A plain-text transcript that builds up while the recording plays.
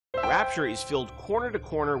Rapture is filled corner to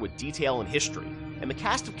corner with detail and history, and the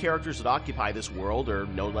cast of characters that occupy this world are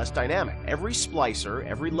no less dynamic. Every splicer,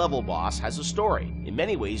 every level boss has a story. In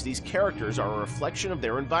many ways, these characters are a reflection of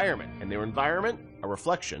their environment, and their environment a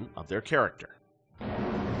reflection of their character.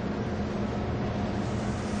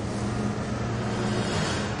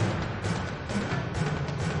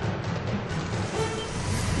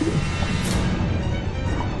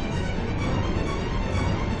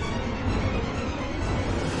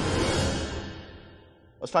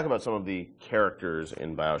 Let's talk about some of the characters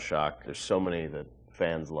in BioShock. There's so many that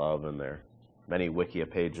fans love, and there are many Wikia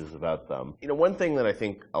pages about them. You know, one thing that I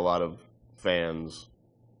think a lot of fans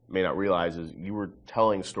may not realize is you were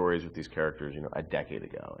telling stories with these characters, you know, a decade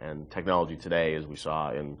ago. And technology today, as we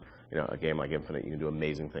saw in, you know, a game like Infinite, you can do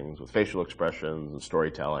amazing things with facial expressions and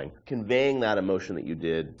storytelling. Conveying that emotion that you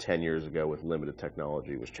did 10 years ago with limited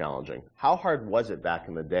technology was challenging. How hard was it back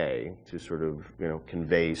in the day to sort of, you know,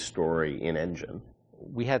 convey story in engine?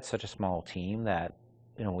 We had such a small team that,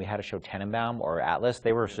 you know, we had to show Tenenbaum or Atlas.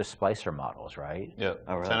 They were just splicer models, right? Yeah,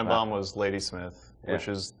 Oh, really? Tenenbaum was Ladysmith, which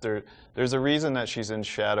is, there's a reason that she's in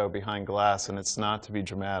shadow behind glass, and it's not to be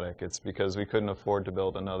dramatic. It's because we couldn't afford to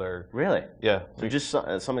build another. Really? Yeah. So just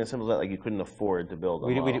something as simple as that, like you couldn't afford to build a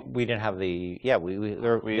model. We didn't have the, we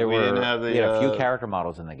didn't have the, we had a few character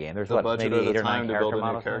models in the game. There's what, maybe 8 or 9 character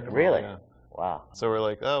models? Really? Yeah. Wow. So we're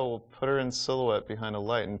like, oh, we'll put her in silhouette behind a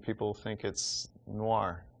light, and people think it's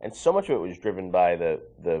noir. And so much of it was driven by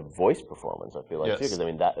the voice performance, I feel like, too, because I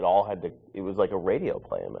mean, that it all had to, it was like a radio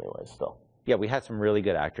play in many ways still. Yeah, we had some really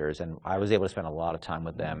good actors, and I was able to spend a lot of time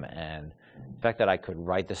with them, and the fact that I could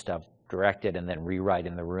write the stuff, direct it, and then rewrite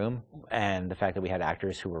in the room, and the fact that we had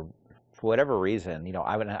actors who were, for whatever reason, you know,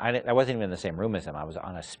 I wasn't even in the same room as them. I was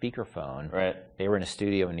on a speakerphone. Right. They were in a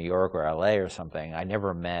studio in New York or LA or something. I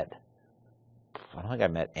never met, I don't think I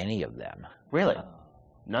met any of them. Really?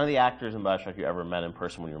 None of the actors in BioShock you ever met in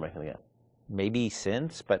person when you were making the game? Maybe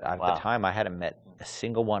since, but at the time I hadn't met a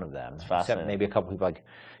single one of them. Except maybe a couple people, like,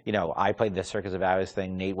 you know, I played the Circus of Alice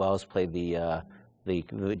thing. Nate Wells played the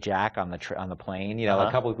Jack on the plane. You know,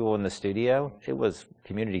 a couple of people in the studio. It was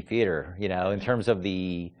community theater, you know, in terms of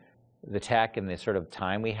the tech and the sort of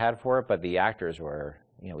time we had for it. But the actors were,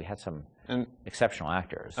 you know, we had some exceptional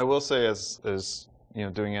actors. I will say, as you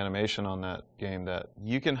know, doing animation on that game, that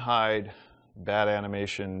you can hide bad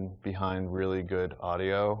animation behind really good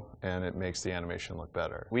audio, and it makes the animation look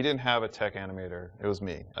better. We didn't have a tech animator. It was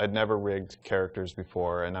me. I'd never rigged characters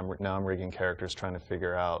before, and now I'm rigging characters, trying to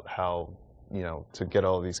figure out how, you know, to get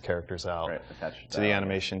all of these characters out to the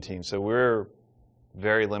animation team. So we're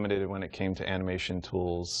very limited when it came to animation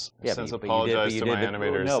tools. Yeah, Since apologize to my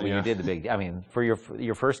animators. No, but you did the big. I mean, for your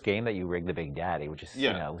first game that you rigged the Big Daddy, which is,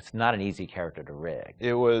 you know, it's not an easy character to rig.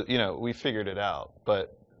 It was, you know, we figured it out,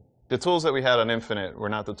 but the tools that we had on Infinite were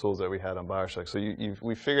not the tools that we had on BioShock. So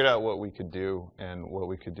we figured out what we could do and what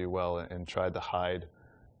we could do well, and tried to hide,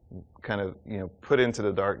 kind of, you know, put into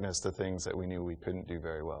the darkness the things that we knew we couldn't do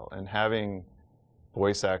very well. And having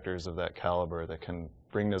voice actors of that caliber that can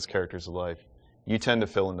bring those characters to life, you tend to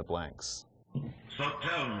fill in the blanks. So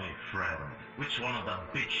tell me, friend, which one of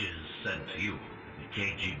the bitches sent you? The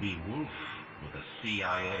KGB wolf or the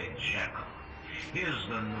CIA jackal? Here's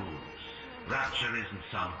the news. Rapture isn't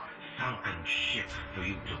some sunken ship for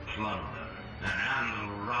you to plunder. And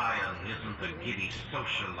Andrew Ryan isn't a giddy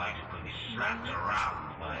socialite who can be slapped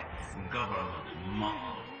around by government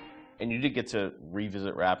muscle. And you did get to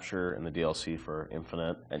revisit Rapture in the DLC for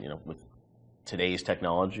Infinite, and, you know, with today's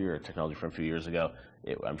technology, or technology from a few years ago,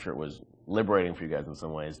 I'm sure it was liberating for you guys in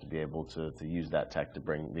some ways to be able to use that tech to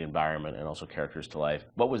bring the environment and also characters to life.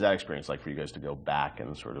 What was that experience like for you guys to go back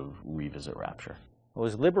and sort of revisit Rapture? It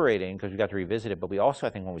was liberating because we got to revisit it, but we also, I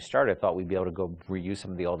think when we started, thought we'd be able to go reuse some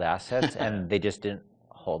of the old assets, and they just didn't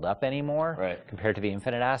hold up anymore compared to the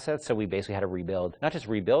Infinite assets. So we basically had to rebuild, not just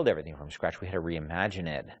rebuild everything from scratch, we had to reimagine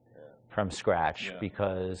it from scratch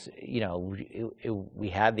because, you know, we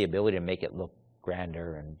had the ability to make it look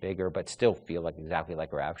grander and bigger, but still feel like exactly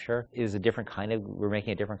like Rapture. It is a different kind of, we're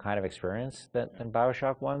making a different kind of experience than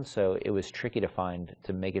BioShock 1, so it was tricky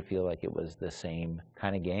to make it feel like it was the same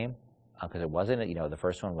kind of game. Because it wasn't, you know, the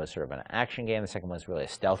first one was sort of an action game, the second one was really a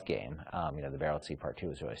stealth game. You know, the Barrel at Sea Part 2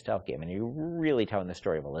 was really a stealth game, and you're really telling the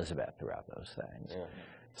story of Elizabeth throughout those things. Yeah.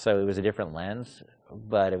 So it was a different lens,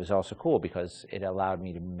 but it was also cool because it allowed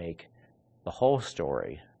me to make the whole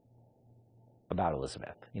story about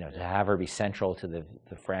Elizabeth. You know, to have her be central to the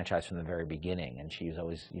franchise from the very beginning, and she was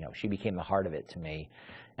always, you know, she became the heart of it to me,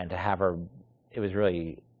 and to have her, it was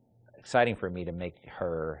really exciting for me to make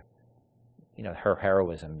her, you know, her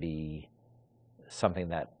heroism be something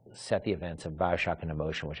that set the events of BioShock into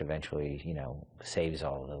motion, which eventually, you know, saves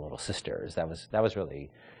all the little sisters. That was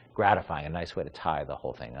really gratifying, a nice way to tie the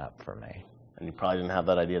whole thing up for me. And you probably didn't have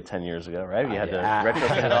that idea 10 years ago, right? You had to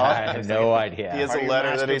retrofit it all? I had no idea. He has a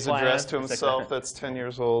letter that he's addressed to himself that's 10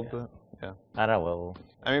 years old. Yeah. Yeah. I don't know.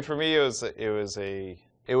 I mean, for me, it was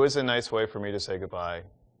a nice way for me to say goodbye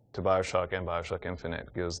to BioShock and BioShock Infinite,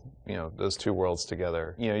 because, you know, those two worlds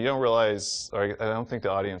together, you know, you don't realize, or I don't think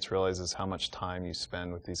the audience realizes how much time you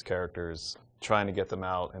spend with these characters trying to get them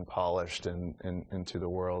out and polished and into the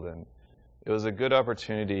world. And it was a good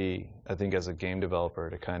opportunity, I think, as a game developer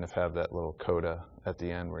to kind of have that little coda at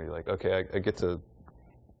the end where you're like, okay, I get to,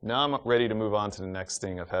 now I'm ready to move on to the next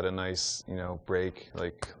thing. I've had a nice, you know, break.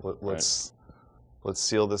 Like, let's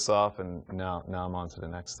seal this off, and now I'm on to the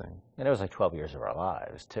next thing. And it was like 12 years of our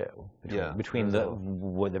lives, too. Between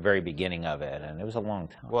the very beginning of it, and it was a long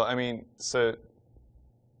time. Well, I mean, so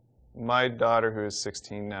my daughter, who is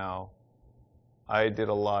 16 now, I did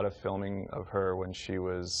a lot of filming of her when she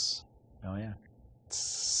was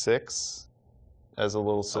 6 as a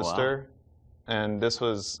little sister. Oh, wow. And this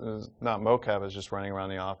was not mocap, it was just running around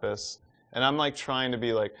the office. And I'm like trying to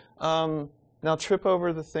be like, now trip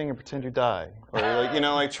over the thing and pretend you die. Or like, you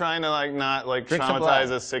know, like trying to like not like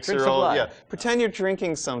traumatize a 6-year-old. Yeah, pretend you're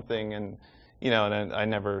drinking something, and you know, and I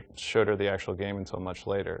never showed her the actual game until much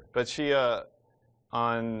later. But she,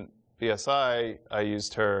 on BSI,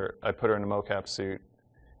 I put her in a mocap suit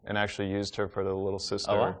and actually used her for the little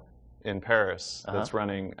sister in Paris that's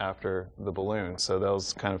running after the balloon. So that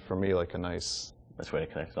was kind of, for me, like a nice way to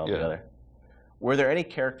connect it all together. Were there any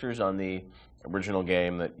characters on the original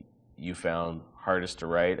game that you found hardest to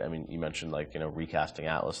write? I mean, you mentioned, like, you know, recasting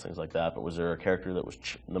Atlas, things like that, but was there a character that was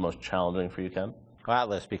the most challenging for you, Ken? Well,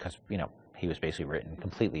 Atlas, because, you know, he was basically written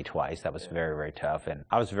completely twice. That was very, very tough. And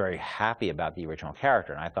I was very happy about the original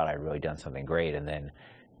character, and I thought I'd really done something great. And then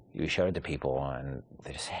you showed it to people, and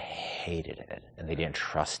they just hated it, and they didn't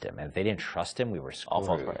trust him. And if they didn't trust him, we were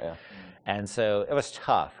screwed. And so it was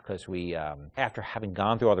tough, because we, after having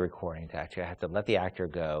gone through all the recording, actually, I had to let the actor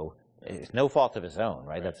go. It's no fault of his own,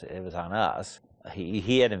 right? It was on us.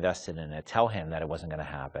 He had invested in it, tell him that it wasn't going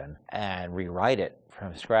to happen, and rewrite it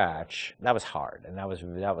from scratch. That was hard, and that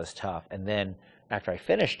was tough. And then after I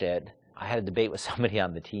finished it, I had a debate with somebody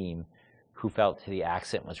on the team who felt the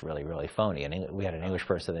accent was really, really phony. And we had an English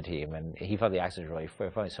person on the team, and he felt the accent was really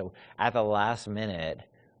phony. So at the last minute,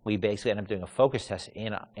 we basically ended up doing a focus test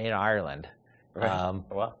in Ireland.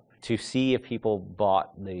 To see if people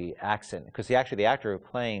bought the accent, because the actor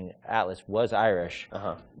playing Atlas was Irish,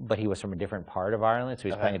 but he was from a different part of Ireland, so he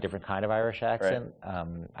was playing a different kind of Irish accent.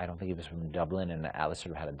 I don't think he was from Dublin, and Atlas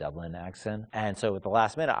sort of had a Dublin accent. And so at the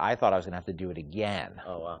last minute, I thought I was going to have to do it again.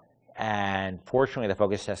 And fortunately, the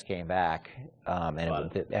focus test came back,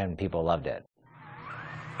 and people loved it.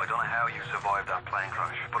 I don't know how you survived that plane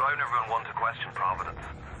crash, but I've never been one to question Providence.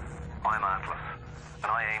 I'm Atlas,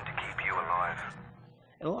 and I aim to keep you alive.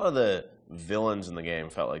 And a lot of the villains in the game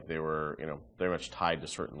felt like they were, you know, very much tied to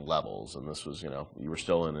certain levels, and this was, you know, you were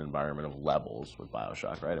still in an environment of levels with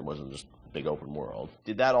BioShock, right? It wasn't just a big open world.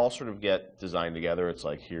 Did that all sort of get designed together? It's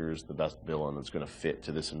like, here's the best villain that's going to fit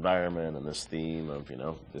to this environment and this theme of, you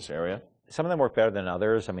know, this area? Some of them work better than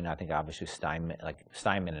others. I mean, I think obviously Steinman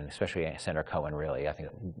and especially Sandra Cohen really, I think,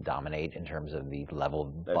 dominate in terms of the level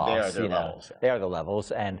boss. They are levels. They are the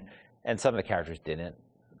levels, and some of the characters didn't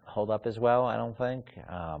hold up as well, I don't think,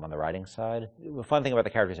 on the writing side. The fun thing about the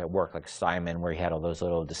characters at work, like Simon, where he had all those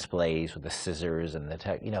little displays with the scissors and the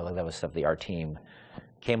tech, you know, like that was stuff the art team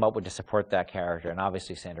came up with to support that character. And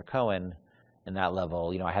obviously Sandra Cohen, in that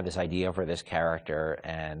level, you know, I had this idea for this character,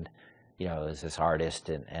 and, you know, as this artist,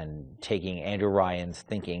 and taking Andrew Ryan's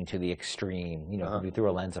thinking to the extreme, you know, through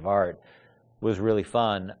a lens of art, was really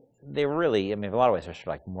fun. They were really, I mean, in a lot of ways, they're sort of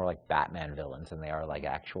like more like Batman villains than they are like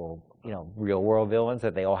actual, you know, real world villains.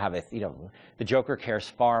 That they all have a, you know, the Joker cares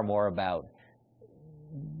far more about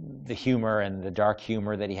the humor and the dark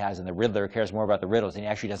humor that he has, and the Riddler cares more about the riddles than he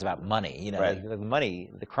actually does about money. You know, the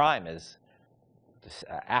money, the crime is just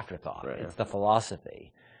afterthought. It's the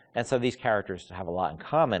philosophy. And so these characters have a lot in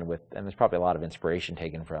common with, and there's probably a lot of inspiration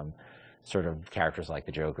taken from sort of characters like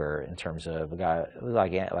the Joker in terms of a guy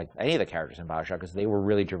like any of the characters in BioShock, because they were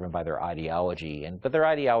really driven by their ideology, but their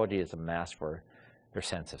ideology is a mask for their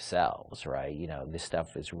sense of selves, right? You know, this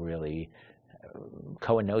stuff is really,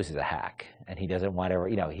 Cohen knows he's a hack, and he doesn't want to,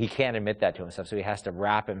 you know, he can't admit that to himself, so he has to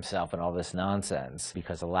wrap himself in all this nonsense,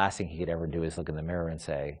 because the last thing he could ever do is look in the mirror and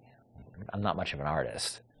say, I'm not much of an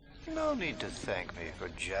artist. No need to thank me for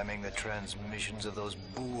jamming the transmissions of those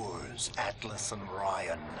boors, Atlas and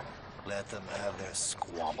Ryan. Let them have their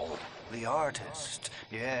squabble. The artist,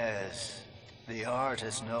 yes, The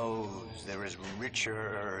artist knows there is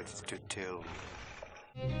richer earth to till.